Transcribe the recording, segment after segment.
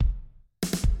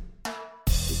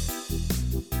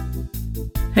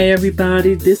Hey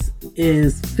everybody, this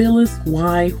is Phyllis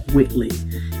Y. Whitley.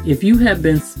 If you have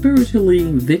been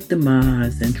spiritually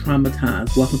victimized and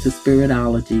traumatized, welcome to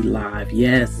Spiritology Live.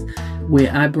 Yes,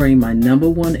 where I bring my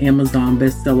 #1 Amazon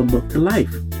bestseller book to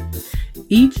life.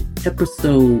 Each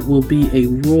episode will be a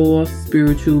raw,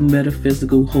 spiritual,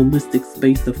 metaphysical, holistic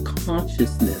space of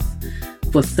consciousness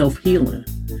for self-healing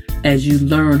as you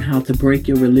learn how to break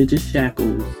your religious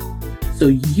shackles so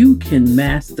you can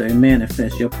master and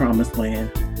manifest your promised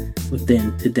land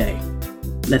within today.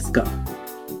 Let's go.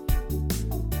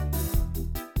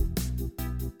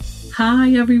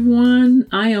 Hi, everyone.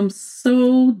 I am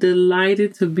so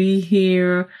delighted to be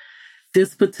here.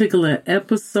 This particular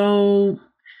episode,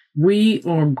 we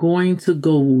are going to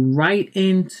go right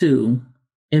into,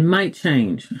 it might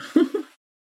change,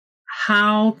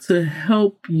 how to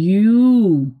help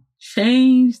you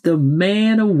change the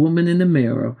man or woman in the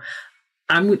mirror.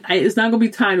 It's not going to be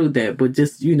titled that, but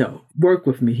just, work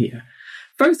with me here.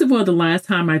 First of all, the last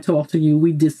time I talked to you,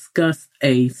 we discussed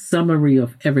a summary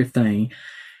of everything.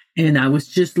 And I was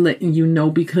just letting you know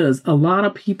because a lot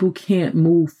of people can't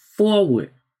move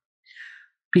forward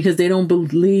because they don't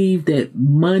believe that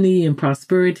money and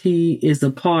prosperity is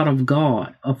a part of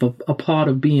God, of a part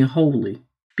of being holy.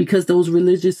 Because those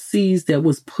religious seeds that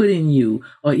was put in you,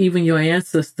 or even your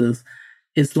ancestors,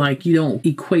 it's like you don't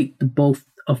equate the both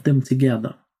of them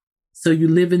together. So you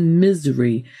live in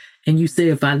misery and you say,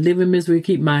 if I live in misery,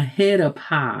 keep my head up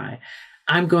high,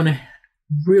 I'm going to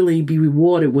really be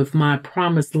rewarded with my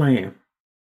promised land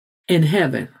in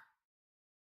heaven.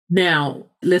 Now,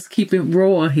 let's keep it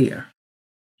raw here.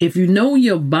 If you know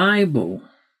your Bible,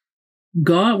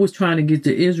 God was trying to get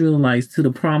the Israelites to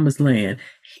the promised land.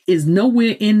 Is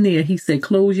nowhere in there. He said,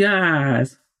 close your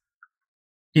eyes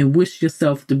and wish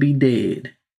yourself to be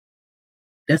dead.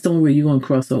 That's the only way you're going to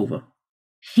cross over.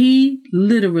 He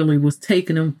literally was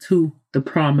taking them to the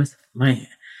promised land.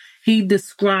 He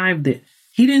described it.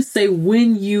 He didn't say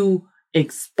when you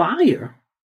expire.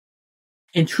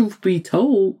 And truth be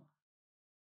told,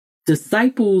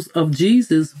 disciples of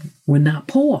Jesus were not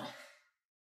poor,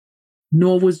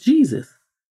 nor was Jesus.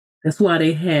 That's why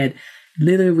they had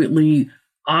literally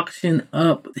auctioned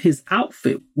up his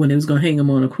outfit when they was going to hang him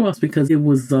on a cross because it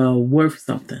was worth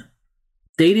something.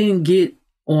 They didn't get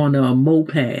on a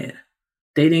moped.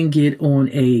 They didn't get on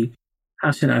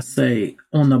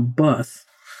on a bus.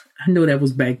 I know that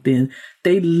was back then.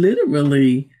 They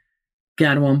literally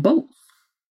got on boats.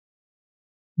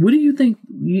 What do you think?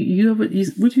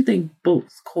 What do you think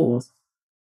boats cost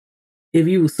if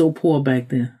you were so poor back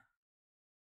then?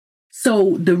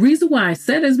 So the reason why I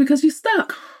said it is because you're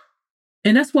stuck.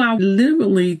 And that's why I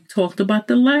literally talked about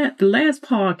the last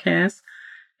podcast.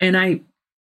 And I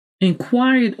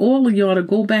inquired all of y'all to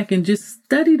go back and just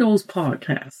study those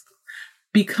podcasts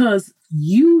because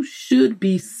you should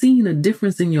be seeing a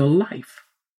difference in your life.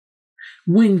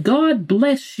 When God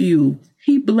bless you,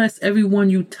 he bless everyone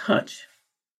you touch.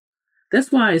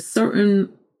 That's why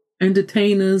certain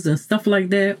entertainers and stuff like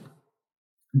that,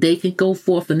 they can go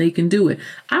forth and they can do it.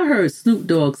 I heard Snoop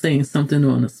Dogg saying something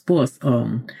on a sports,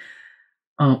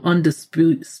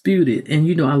 Undisputed.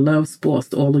 And, I love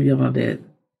sports. All of y'all that, at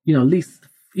least,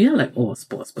 I like all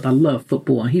sports, but I love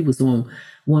football. And he was on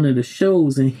one of the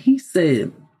shows and he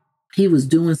said he was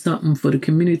doing something for the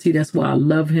community. That's why I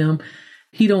love him.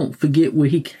 He don't forget where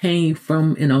he came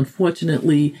from. And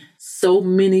unfortunately, so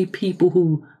many people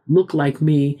who look like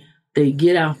me, they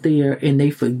get out there and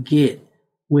they forget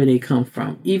where they come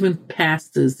from. Even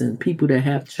pastors and people that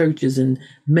have churches and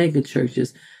mega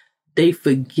churches, they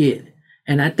forget.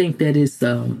 And I think that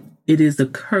it is a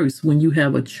curse when you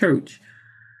have a church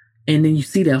and then you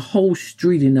see that whole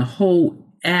street and the whole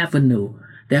avenue,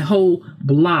 that whole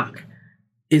block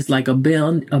is like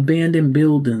abandoned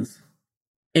buildings.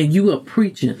 And you are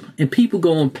preaching and people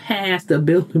going past the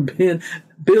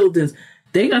buildings.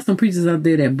 They got some preachers out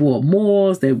there that bought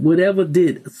malls, that whatever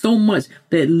did so much,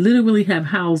 that literally have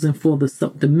housing for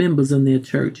the members in their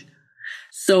church.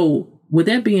 So with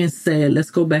that being said,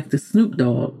 let's go back to Snoop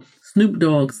Dogg. Snoop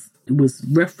Dogg was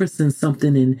referencing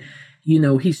something and,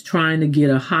 he's trying to get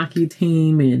a hockey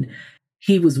team and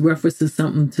he was referencing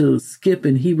something to Skip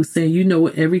and he was saying,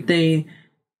 everything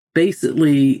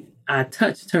basically I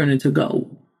touch turned into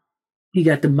gold. He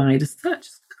got the Midas touch,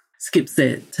 Skip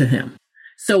said to him.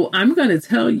 So I'm going to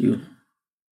tell you,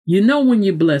 when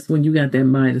you're blessed, when you got that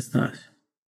Midas touch.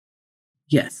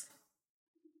 Yes.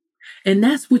 And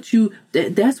that's what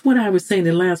that's what I was saying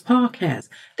in the last podcast.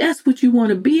 That's what you want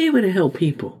to be able to help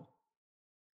people.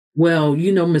 Well,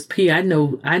 Miss P, I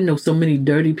know so many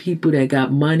dirty people that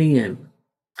got money and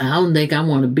I don't think I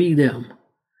want to be them.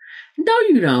 No,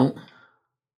 you don't.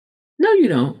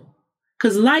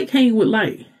 Because like hang with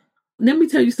like. Let me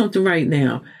tell you something right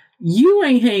now. You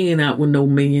ain't hanging out with no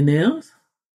millionaires.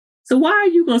 So why are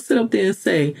you going to sit up there and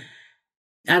say,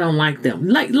 I don't like them?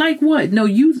 Like what? No,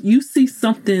 you see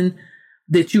something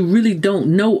that you really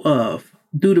don't know of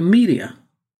through the media.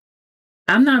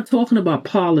 I'm not talking about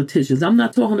politicians. I'm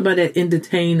not talking about that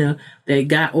entertainer that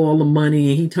got all the money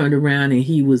and he turned around and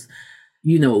he was,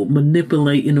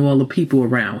 manipulating all the people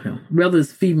around him, whether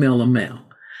it's female or male.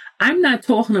 I'm not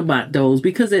talking about those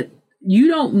because you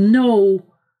don't know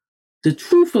the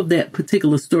truth of that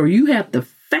particular story. You have the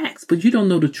facts, but you don't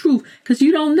know the truth because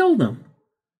you don't know them.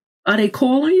 Are they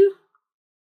calling you?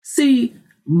 See,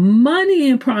 money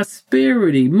and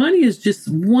prosperity. Money is just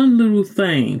one little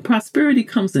thing. Prosperity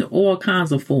comes in all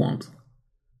kinds of forms.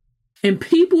 And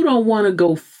people don't want to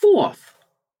go forth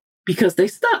because they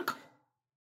stuck.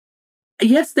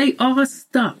 Yes, they are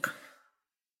stuck.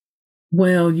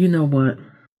 Well, you know what?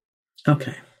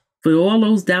 Okay. For all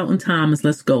those doubting Thomas,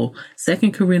 let's go.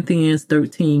 2 Corinthians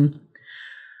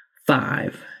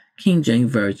 13:5, King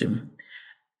James Version.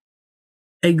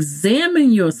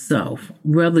 Examine yourself,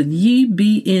 whether ye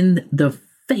be in the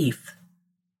faith.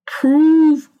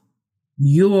 Prove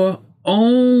your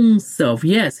own self.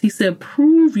 Yes, he said,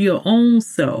 prove your own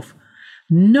self.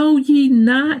 Know ye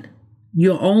not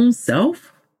your own self?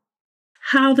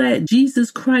 How that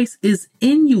Jesus Christ is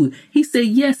in you. He said,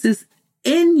 yes, it's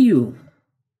in you.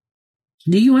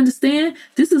 Do you understand?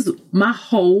 This is my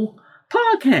whole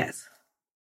podcast.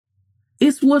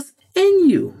 It's what's in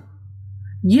you.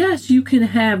 Yes, you can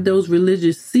have those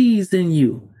religious seeds in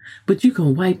you, but you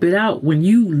can wipe it out when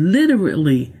you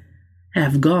literally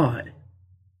have God.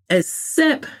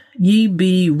 Except ye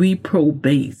be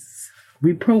reprobates.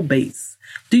 Reprobates.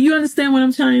 Do you understand what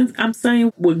I'm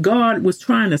saying? What God was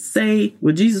trying to say,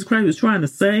 what Jesus Christ was trying to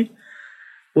say,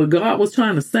 what God was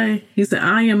trying to say. He said,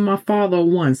 I am my Father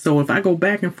one. So if I go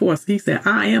back and forth, he said,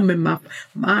 I am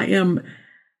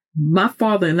my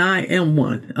Father and I am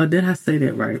one. Did I say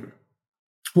that right?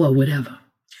 Well, whatever.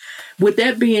 With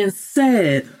that being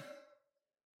said,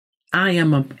 I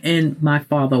am and my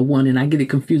Father one, and I get it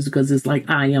confused because it's like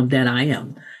I am that I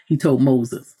am. He told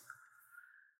Moses,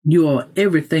 you are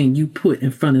everything you put in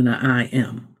front of the I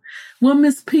am. Well,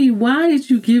 Miss P, why did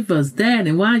you give us that?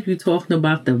 And why are you talking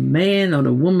about the man or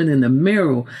the woman in the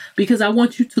mirror? Because I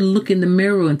want you to look in the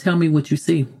mirror and tell me what you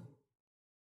see.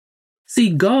 See,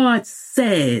 God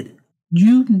said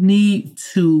you need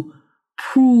to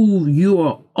prove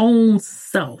your own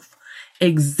self.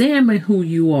 Examine who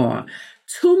you are.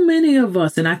 Too many of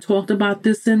us, and I talked about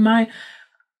this in my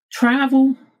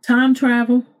time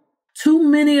travel, too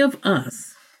many of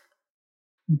us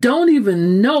don't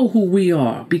even know who we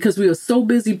are because we are so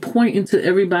busy pointing to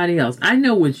everybody else. I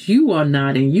know what you are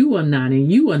not, and you are not,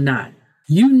 and you are not.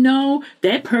 You know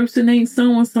that person ain't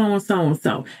so-and-so and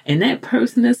so-and-so, and that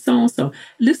person is so-and-so.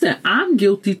 Listen, I'm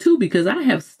guilty too because I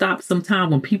have stopped some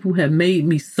time when people have made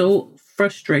me so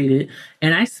frustrated,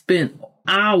 and I spent an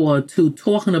hour or two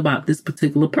talking about this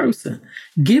particular person,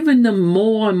 giving them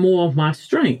more and more of my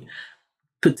strength.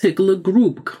 Particular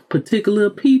group, particular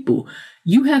people.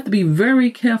 You have to be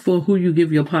very careful who you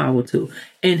give your power to.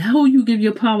 And who you give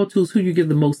your power to is who you give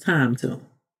the most time to.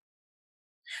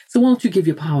 So won't you give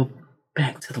your power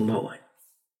back to the Lord?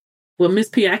 Well, Miss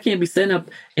P, I can't be sitting up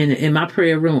in my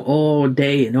prayer room all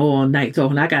day and all night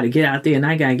talking. I got to get out there and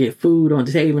I got to get food on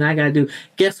the table and I got to do.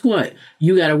 Guess what?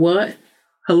 You got to what?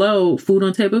 Hello, food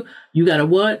on the table. You got to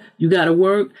what? You got to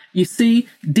work. You see,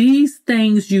 these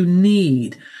things you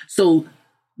need. So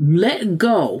let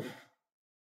go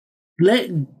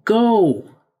and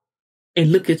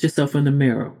look at yourself in the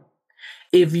mirror.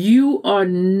 If you are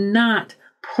not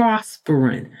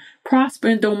prospering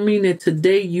don't mean that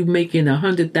today you making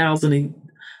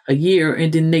 100,000 a year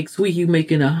and then next week you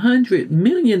making 100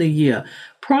 million a year.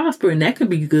 Prospering, that can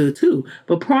be good too.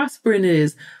 But prospering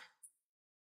is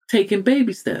taking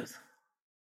baby steps.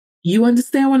 You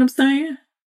understand what I'm saying?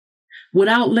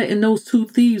 Without letting those two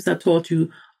thieves I taught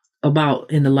you about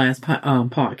in the last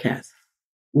podcast.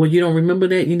 When you don't remember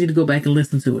that, you need to go back and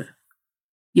listen to it.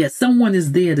 Yes, someone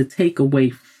is there to take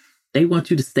away. They want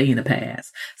you to stay in the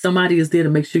past. Somebody is there to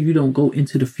make sure you don't go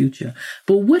into the future.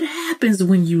 But what happens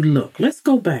when you look? Let's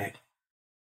go back.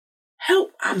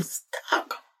 Help, I'm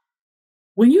stuck.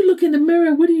 When you look in the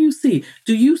mirror, what do you see?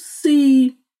 Do you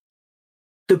see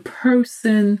the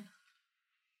person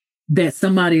that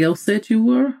somebody else said you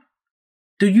were?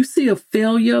 Do you see a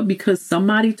failure because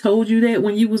somebody told you that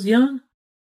when you was young?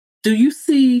 Do you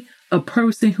see a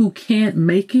person who can't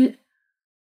make it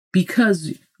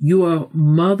because your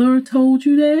mother told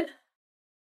you that?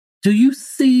 Do you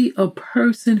see a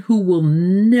person who will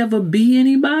never be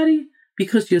anybody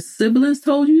because your siblings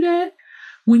told you that?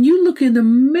 When you look in the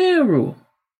mirror,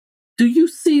 do you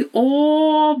see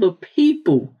all the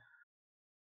people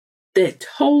that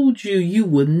told you you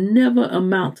would never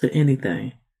amount to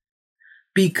anything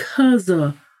because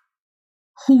of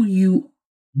who you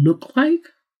look like?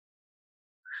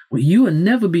 Well, you will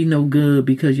never be no good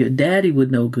because your daddy was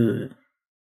no good.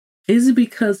 Is it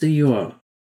because of your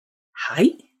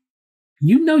height?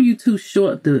 You know you too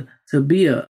short to be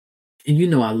and you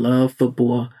know I love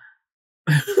football.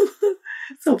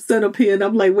 So I'm set up here and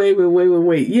I'm like,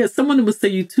 wait. Yeah, someone would say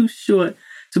you too short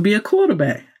to be a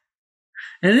quarterback.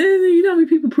 And then you know how many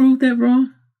people prove that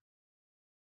wrong?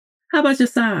 How about your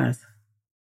size?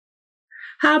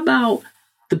 How about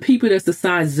the people that's a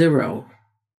size 0?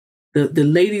 The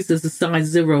ladies that's a size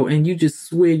 0 and you just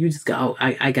swear, you just go, oh,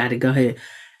 I got to go ahead.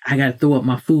 I got to throw up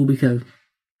my food because,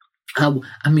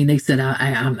 they said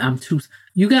I'm too,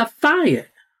 you got fired.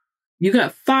 You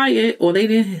got fired or they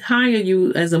didn't hire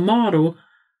you as a model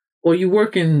or you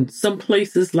work in some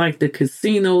places like the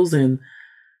casinos in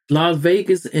Las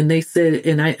Vegas. And they said,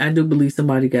 and I do believe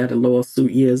somebody got a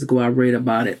lawsuit years ago. I read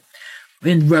about it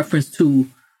in reference to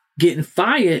getting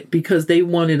fired because they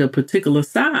wanted a particular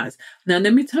size. Now,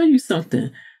 let me tell you something.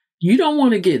 You don't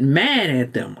want to get mad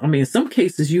at them. I mean, in some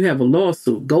cases you have a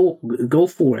lawsuit. Go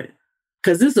for it.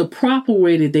 Because there's a proper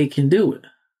way that they can do it.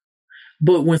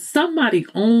 But when somebody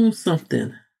owns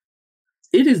something,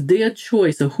 it is their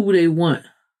choice of who they want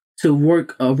to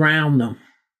work around them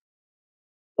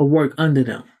or work under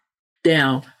them.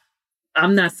 Now,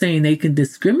 I'm not saying they can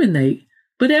discriminate,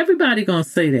 but everybody gonna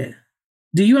say that.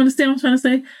 Do you understand what I'm trying to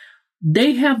say?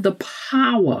 They have the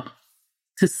power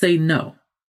to say no.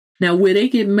 Now, where they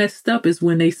get messed up is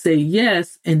when they say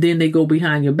yes, and then they go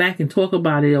behind your back and talk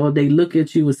about it, or they look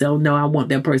at you and say, oh, no, I want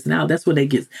that person out. That's why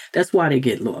they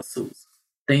get lawsuits.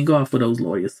 Thank God for those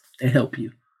lawyers that help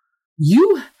you.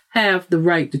 You have the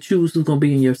right to choose who's going to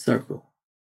be in your circle.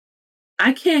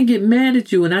 I can't get mad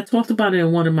at you, and I talked about it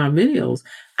in one of my videos.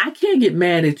 I can't get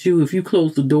mad at you if you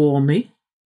close the door on me.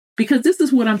 Because this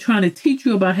is what I'm trying to teach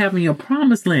you about having your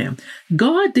promised land.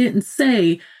 God didn't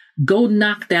say, go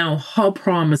knock down her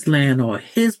promised land or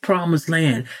his promised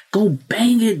land. Go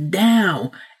bang it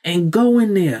down and go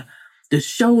in there to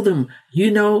show them,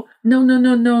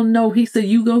 no. He said,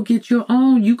 you go get your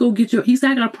own. He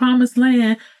said, I got a promised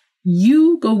land.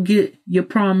 You go get your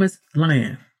promised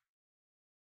land.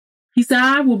 He said,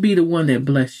 I will be the one that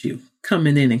bless you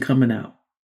coming in and coming out.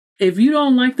 If you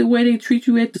don't like the way they treat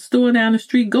you at the store down the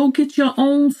street, go get your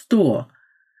own store.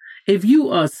 If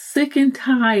you are sick and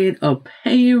tired of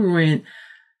paying rent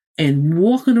and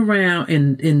walking around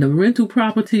in the rental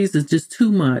properties is just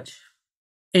too much,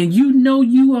 and you know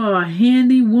you are a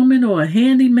handy woman or a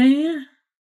handy man,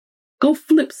 go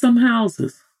flip some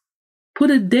houses.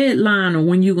 Put a deadline on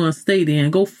when you're going to stay there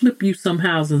and go flip you some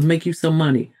houses, make you some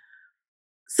money.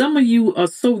 Some of you are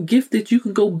so gifted you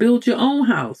can go build your own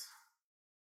house.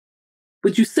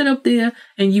 But you sit up there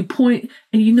and you point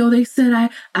and they said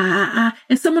I,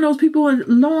 and some of those people are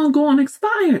long gone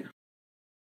expired.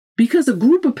 Because a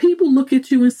group of people look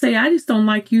at you and say, I just don't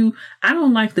like you. I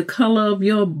don't like the color of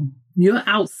your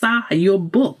outside, your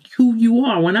book, who you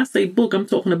are. When I say book, I'm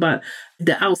talking about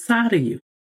the outside of you.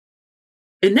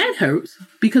 And that hurts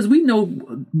because we know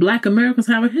Black Americans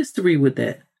have a history with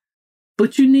that.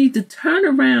 But you need to turn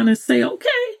around and say, okay,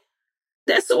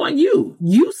 that's on you.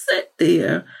 You sit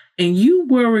there and you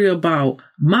worry about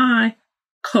my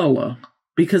color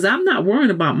because I'm not worrying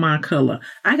about my color.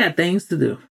 I got things to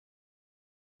do.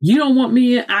 You don't want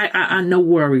me in? I no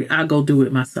worry. I'll go do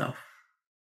it myself.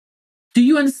 Do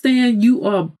you understand? You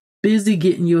are busy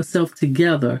getting yourself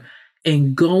together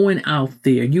and going out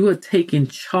there. You are taking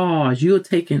charge. You are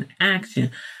taking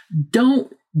action.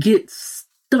 Don't get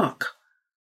stuck.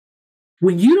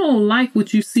 When you don't like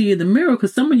what you see in the mirror,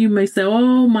 because some of you may say,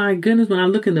 oh my goodness, when I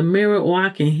look in the mirror, or I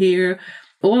can hear,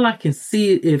 all I can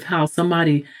see is how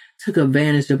somebody took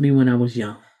advantage of me when I was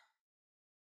young.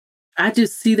 I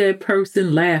just see that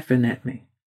person laughing at me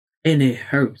and it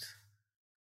hurts.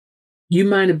 You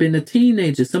might have been a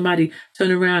teenager. Somebody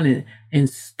turned around and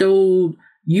stole.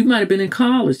 You might have been in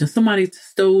college and somebody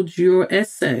stole your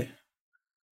essay.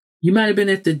 You might have been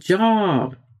at the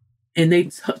job and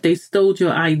they stole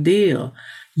your idea.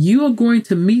 You are going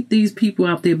to meet these people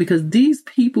out there because these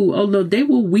people, although they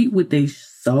will reap what they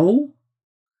sow,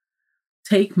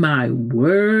 take my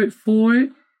word for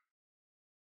it.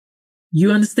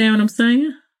 You understand what I'm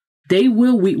saying? They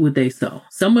will weep what they sow.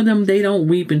 Some of them, they don't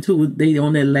weep until they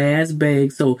on their last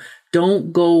bag. So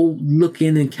don't go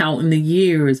looking and counting the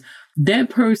years. That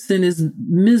person is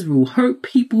miserable. Hurt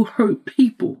people hurt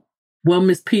people. Well,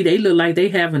 Miss P, they look like they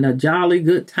having a jolly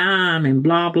good time and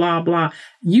blah, blah, blah.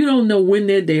 You don't know when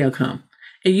their day will come.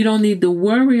 And you don't need to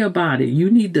worry about it.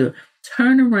 You need to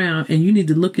turn around and you need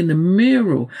to look in the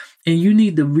mirror and you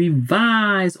need to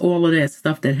revise all of that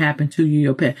stuff that happened to you in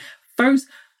your past. First,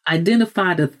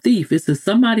 identify the thief. Is it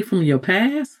somebody from your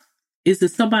past? Is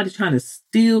it somebody trying to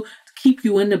steal, keep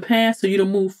you in the past so you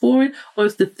don't move forward? Or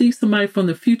is the thief somebody from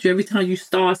the future? Every time you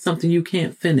start something, you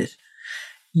can't finish.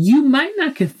 You might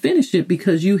not can finish it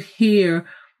because you hear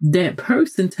that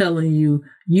person telling you,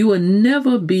 you will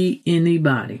never be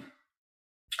anybody.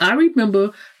 I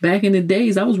remember back in the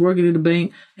days, I was working at the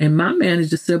bank and my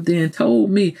manager sat up there and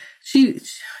told me she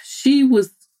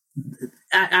was,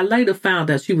 I later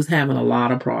found out she was having a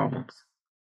lot of problems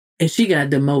and she got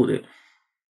demoted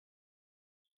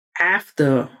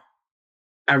after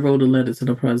I wrote a letter to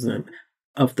the president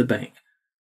of the bank.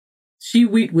 She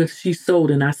wept what she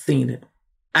sold and I seen it.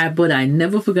 But I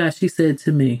never forgot she said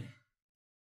to me,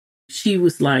 she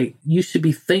was like, you should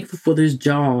be thankful for this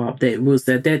job that was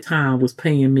at that time was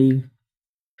paying me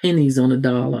pennies on a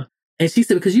dollar. And she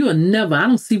said, because I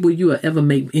don't see where you will ever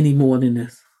make any more than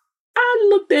this. I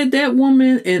looked at that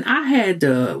woman and I had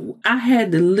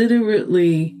to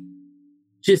literally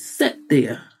just sit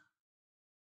there.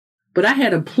 But I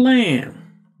had a plan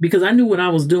because I knew what I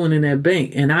was doing in that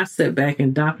bank and I sat back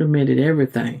and documented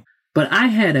everything. But I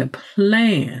had a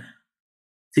plan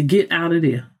to get out of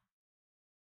there.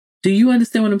 Do you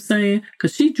understand what I'm saying?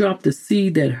 Because she dropped the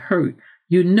seed that hurt.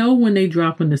 You know when they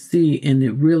dropping the seed and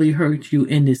it really hurts you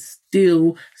and it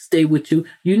still stay with you.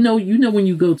 You know when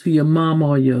you go to your mama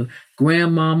or your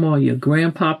grandmama or your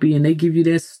grandpappy and they give you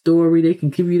that story, they can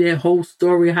give you that whole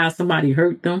story of how somebody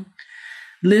hurt them.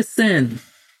 Listen,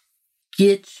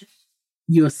 get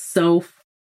yourself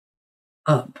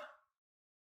up.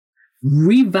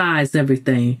 Revise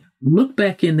everything. Look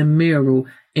back in the mirror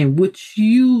and what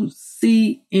you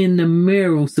see in the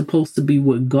mirror is supposed to be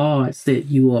what God said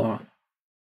you are.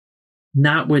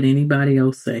 Not what anybody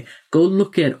else say. Go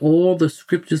look at all the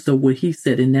scriptures of what he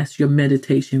said, and that's your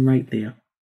meditation right there.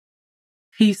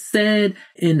 He said,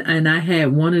 and I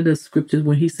had one of the scriptures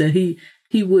when he said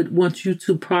he would want you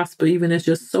to prosper even as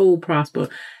your soul prosper.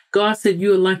 God said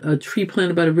you are like a tree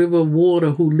planted by the river of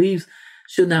water who leaves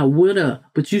should not wither,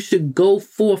 but you should go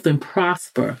forth and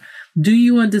prosper. Do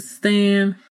you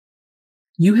understand?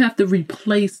 You have to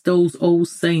replace those old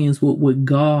sayings with what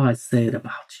God said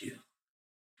about you.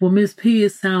 Well, Miss P,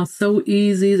 it sounds so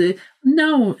easy.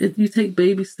 No, you take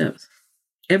baby steps.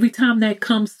 Every time that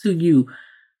comes to you,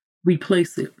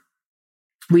 replace it.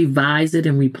 Revise it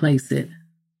and replace it.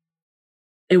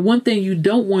 And one thing you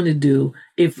don't want to do,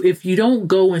 if you don't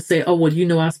go and say, oh, well,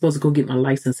 I'm supposed to go get my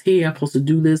license here, I'm supposed to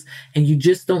do this, and you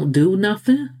just don't do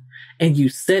nothing, and you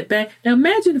sit back. Now,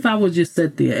 imagine if I would just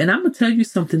sit there. And I'm going to tell you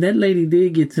something, that lady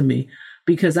did get to me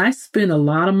because I spent a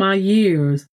lot of my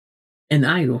years in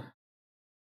idle.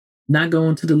 Not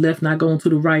going to the left, not going to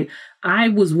the right. I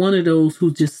was one of those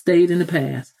who just stayed in the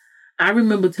past. I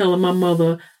remember telling my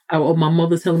mother, or my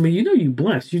mother telling me, you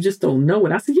blessed. You just don't know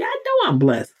it. I said, yeah, I know I'm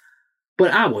blessed.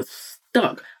 But I was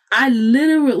stuck. I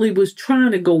literally was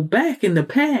trying to go back in the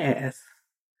past.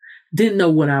 Didn't know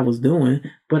what I was doing,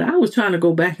 but I was trying to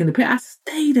go back in the past.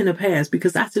 I stayed in the past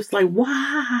because I was just like,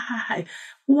 why?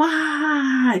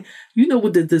 Why?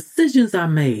 With the decisions I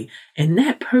made, and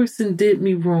that person did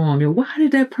me wrong, and why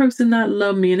did that person not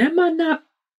love me? And am I not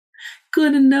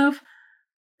good enough?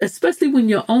 Especially when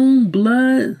your own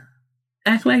blood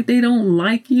act like they don't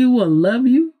like you or love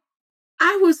you.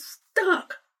 I was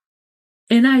stuck.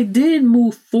 And I did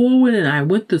move forward and I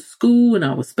went to school and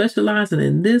I was specializing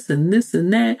in this and this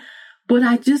and that, but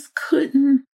I just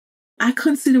couldn't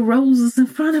see the roses in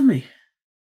front of me.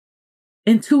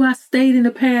 Until I stayed in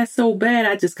the past so bad,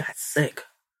 I just got sick.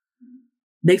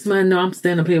 Next thing I know, I'm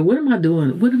standing up here. What am I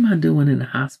doing? What am I doing in the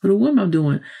hospital? What am I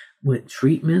doing with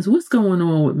treatments? What's going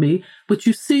on with me? But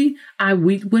you see, I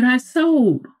reaped what I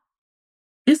sowed.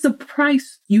 It's a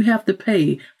price you have to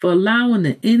pay for allowing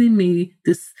the enemy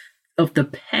of the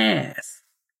past.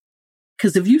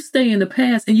 Because if you stay in the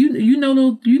past, and you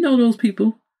know those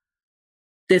people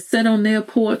that sat on their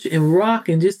porch and rock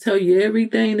and just tell you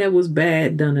everything that was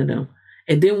bad done to them.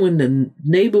 And then when the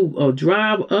neighbor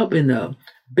drive up in the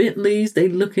Bentleys, they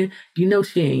looking,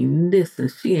 she ain't this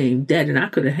and she ain't that, and I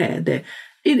could have had that.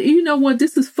 And you know what?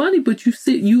 This is funny, but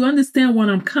you understand where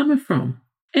I'm coming from.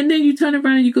 And then you turn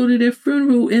around and you go to their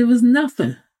funeral, and it was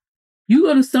nothing. You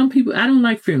go to some people, I don't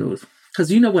like funerals. Because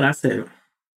you know what I said.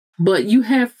 But you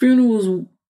have funerals,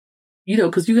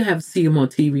 because you have to see them on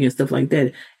TV and stuff like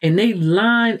that. And they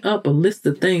line up a list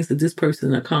of things that this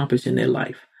person accomplished in their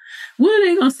life. What are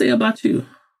they going to say about you?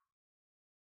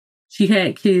 She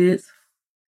had kids.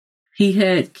 He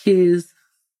had kids.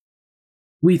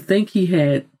 We think he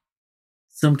had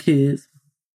some kids.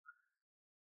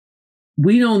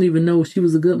 We don't even know if she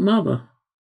was a good mother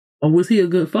or was he a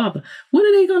good father. What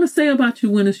are they going to say about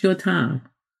you when it's your time?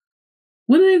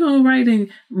 What are they going to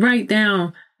write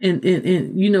down in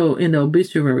the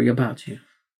obituary about you?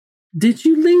 Did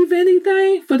you leave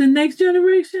anything for the next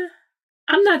generation?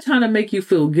 I'm not trying to make you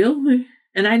feel guilty.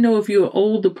 And I know if you're an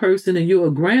older person and you're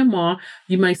a grandma,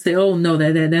 you might say, oh, no,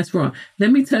 that's wrong. Let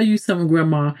me tell you something,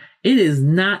 Grandma. It is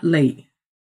not late.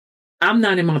 I'm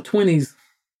not in my 20s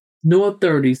nor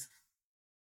 30s.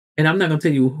 And I'm not going to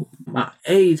tell you my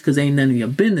age because ain't none of your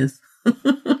business.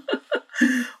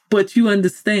 But you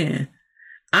understand.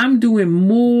 I'm doing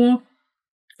more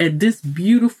at this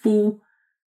beautiful,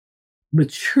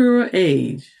 mature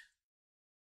age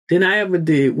than I ever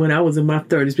did when I was in my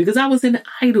 30s because I was an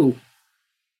idol.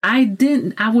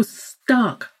 I was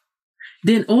stuck.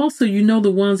 Then also,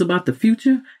 the ones about the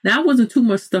future. Now, I wasn't too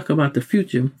much stuck about the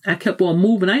future. I kept on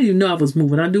moving. I didn't even know I was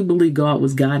moving. I do believe God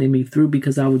was guiding me through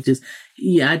because I just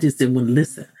didn't want to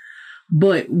listen.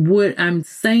 But what I'm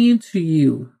saying to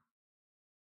you,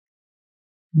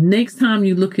 next time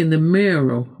you look in the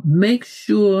mirror, make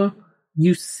sure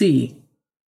you see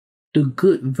the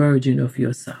good version of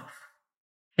yourself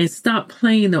and stop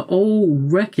playing the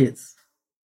old records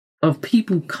of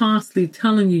people constantly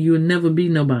telling you you'll never be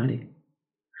nobody.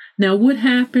 Now, what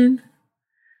happened?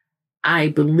 I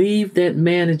believe that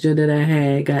manager that I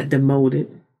had got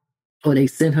demoted or they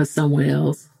sent her somewhere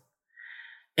else.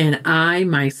 And I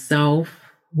myself,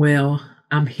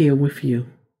 I'm here with you.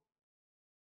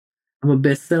 I'm a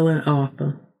best-selling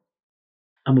author.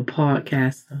 I'm a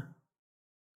podcaster.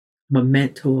 I'm a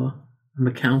mentor. I'm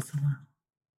a counselor.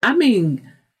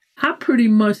 I pretty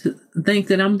much think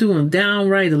that I'm doing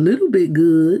downright a little bit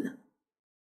good.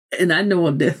 And I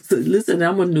know that, listen,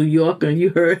 I'm a New Yorker and you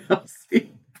heard how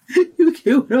you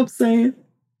get what I'm saying?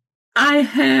 I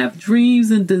have dreams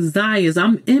and desires.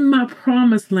 I'm in my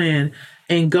promised land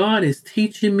and God is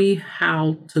teaching me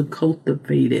how to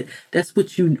cultivate it. That's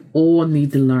what you all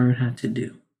need to learn how to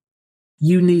do.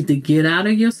 You need to get out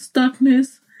of your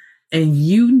stuckness. And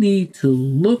you need to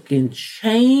look and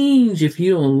change if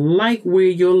you don't like where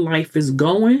your life is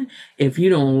going. If you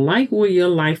don't like where your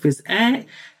life is at,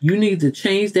 you need to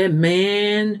change that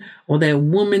man or that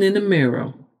woman in the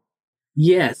mirror.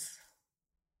 Yes,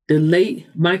 the late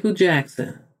Michael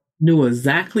Jackson knew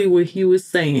exactly what he was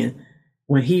saying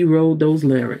when he wrote those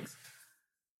lyrics.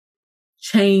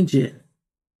 Change it.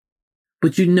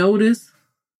 But you notice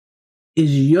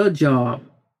it's your job.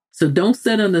 So don't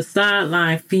sit on the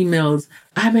sideline, females.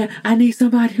 I need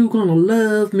somebody who's going to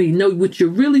love me. No, what you're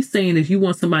really saying is you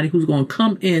want somebody who's going to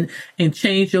come in and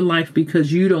change your life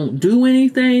because you don't do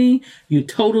anything. You're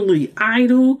totally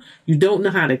idle. You don't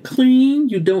know how to clean.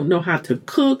 You don't know how to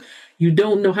cook. You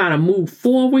don't know how to move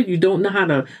forward. You don't know how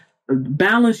to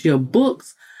balance your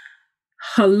books.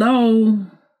 Hello.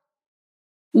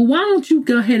 Well, why don't you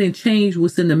go ahead and change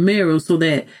what's in the mirror so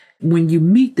that when you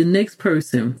meet the next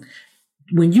person,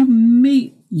 when you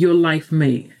meet your life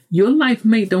mate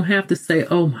don't have to say,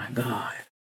 oh my God.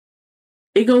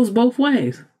 It goes both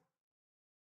ways.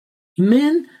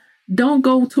 Men, don't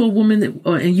go to a woman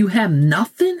and you have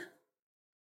nothing.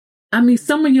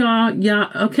 Some of y'all,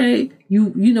 okay,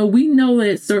 we know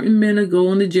that certain men are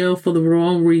going to jail for the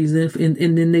wrong reason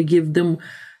and then they give them,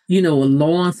 a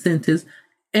long sentence.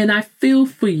 And I feel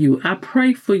for you. I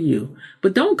pray for you.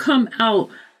 But don't come out.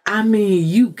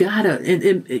 You gotta,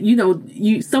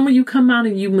 some of you come out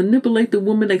and you manipulate the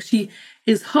woman like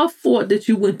it's her fault that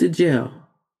you went to jail.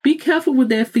 Be careful with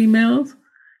that, females.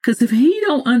 Because if he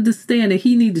don't understand that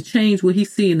he need to change what he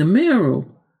see in the mirror,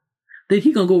 then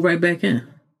he gonna go right back in.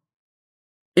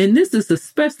 And this is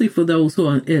especially for those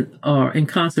who are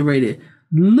incarcerated.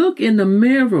 Look in the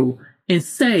mirror and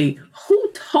say,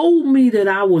 who told me that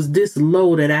I was this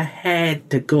low that I had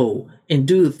to go and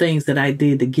do the things that I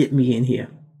did to get me in here?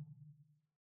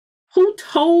 Who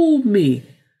told me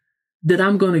that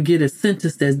I'm going to get a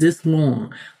sentence that's this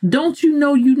long? Don't you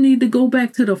know you need to go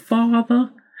back to the Father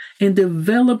and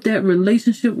develop that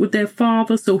relationship with that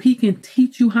Father so he can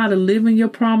teach you how to live in your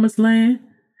promised land?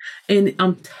 And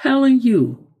I'm telling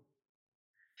you,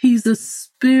 he's a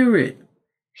spirit.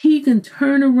 He can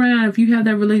turn around if you have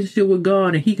that relationship with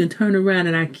God, and he can turn around,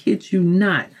 and I kid you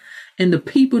not. And the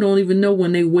people don't even know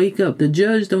when they wake up. The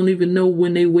judge don't even know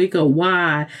when they wake up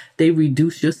why they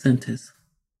reduce your sentence.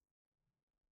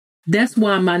 That's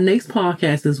why my next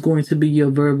podcast is going to be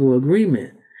your verbal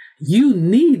agreement. You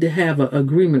need to have an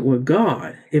agreement with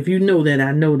God. If you know that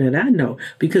I know that I know.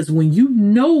 Because when you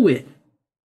know it,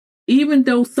 Even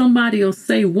though somebody will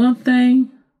say one thing,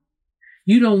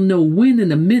 you don't know when in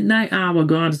the midnight hour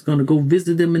God is going to go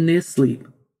visit them in their sleep.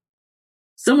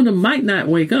 Some of them might not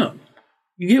wake up.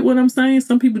 You get what I'm saying?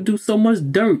 Some people do so much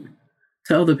dirt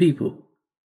to other people.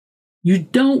 You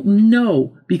don't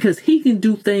know, because he can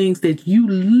do things that you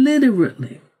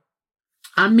literally,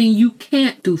 you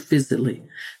can't do physically.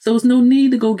 So there's no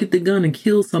need to go get the gun and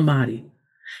kill somebody.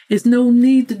 It's no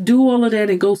need to do all of that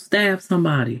and go stab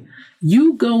somebody.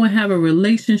 You go and have a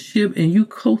relationship and you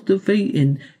cultivate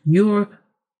in your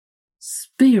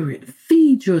spirit,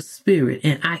 feed your spirit,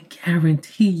 and I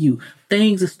guarantee you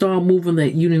things will start moving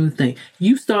that you didn't even think.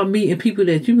 You start meeting people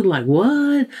that you were like,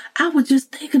 what? I was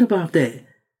just thinking about that.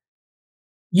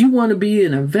 You want to be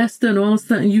an investor, and all of a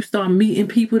sudden you start meeting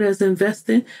people that's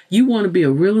investing. You want to be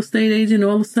a real estate agent,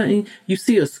 all of a sudden you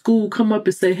see a school come up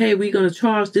and say, hey, we're going to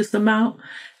charge this amount.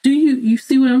 Do you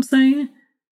see what I'm saying?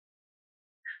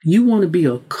 You want to be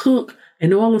a cook,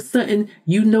 and all of a sudden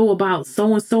you know about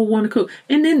so-and-so want to cook.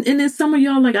 And then some of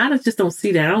y'all like, I just don't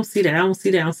see that. I don't see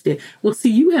that. Well, see,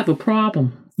 you have a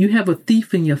problem. You have a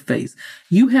thief in your face.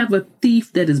 You have a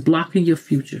thief that is blocking your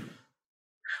future.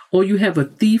 Or you have a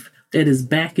thief that is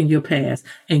back in your past.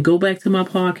 And go back to my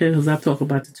podcast, because I talk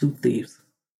about the two thieves.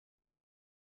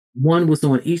 One was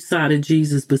on each side of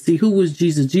Jesus, but see, who was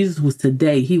Jesus? Jesus was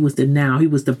today. He was the now. He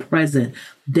was the present.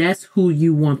 That's who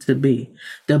you want to be.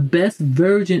 The best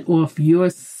version of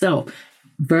yourself.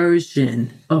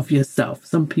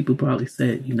 Some people probably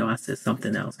said, I said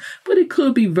something else, but it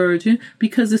could be virgin,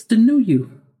 because it's the new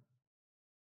you.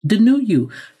 The new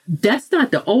you. That's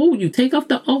not the old you. Take off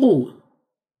the old.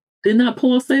 Did not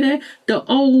Paul say that?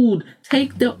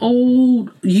 Take the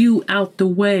old you out the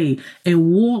way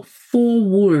and walk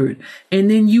forward,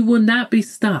 and then you will not be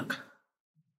stuck.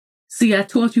 See, I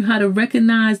taught you how to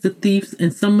recognize the thieves in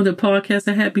some of the podcasts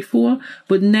I had before,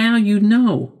 but now you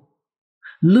know.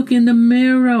 Look in the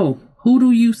mirror. Who do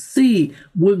you see?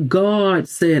 What God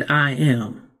said I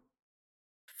am.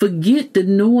 Forget the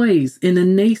noise and the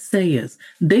naysayers.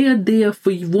 They are there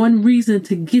for one reason,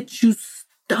 to get you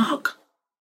stuck.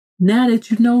 Now that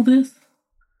you know this,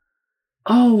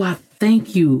 I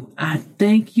thank you. I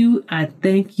thank you. I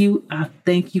thank you. I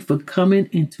thank you for coming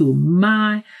into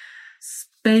my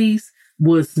space.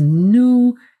 What's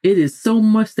new? It is so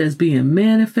much that's being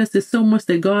manifested, so much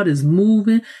that God is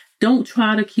moving. Don't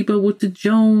try to keep up with the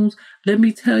Jones. Let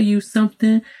me tell you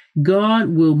something. God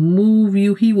will move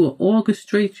you. He will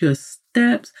orchestrate your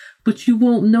steps, but you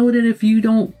won't know that if you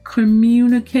don't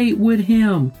communicate with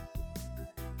him.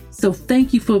 So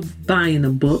thank you for buying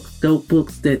the book, those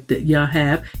books that y'all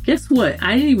have. Guess what?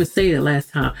 I didn't even say it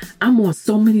last time. I'm on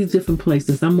so many different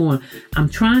places. I'm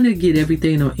trying to get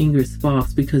everything on English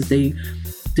Sparks, because they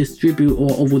distribute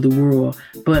all over the world.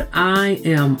 But I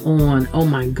am on, oh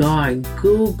my God,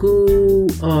 Google.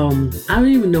 I don't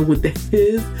even know what that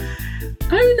is.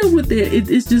 I don't know what that is.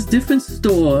 It's just different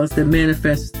stores that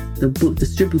manifest the book,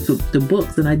 distribute the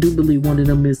books. And I do believe one of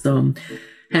them is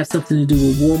have something to do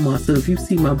with Walmart. So if you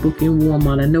see my book in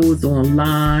Walmart, I know it's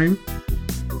online.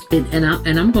 And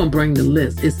I'm going to bring the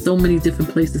list. It's so many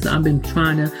different places I've been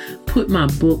trying to put my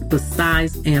book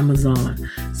besides Amazon.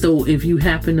 So if you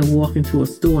happen to walk into a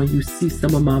store and you see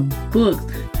some of my books,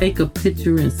 take a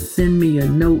picture and send me a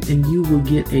note, and you will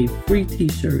get a free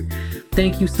t-shirt.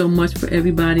 Thank you so much for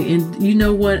everybody. And you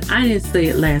know what? I didn't say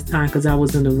it last time because I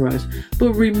was in a rush.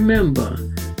 But remember,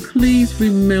 please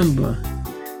remember,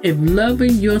 if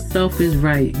loving yourself is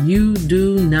right, you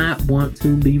do not want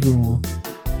to be wrong.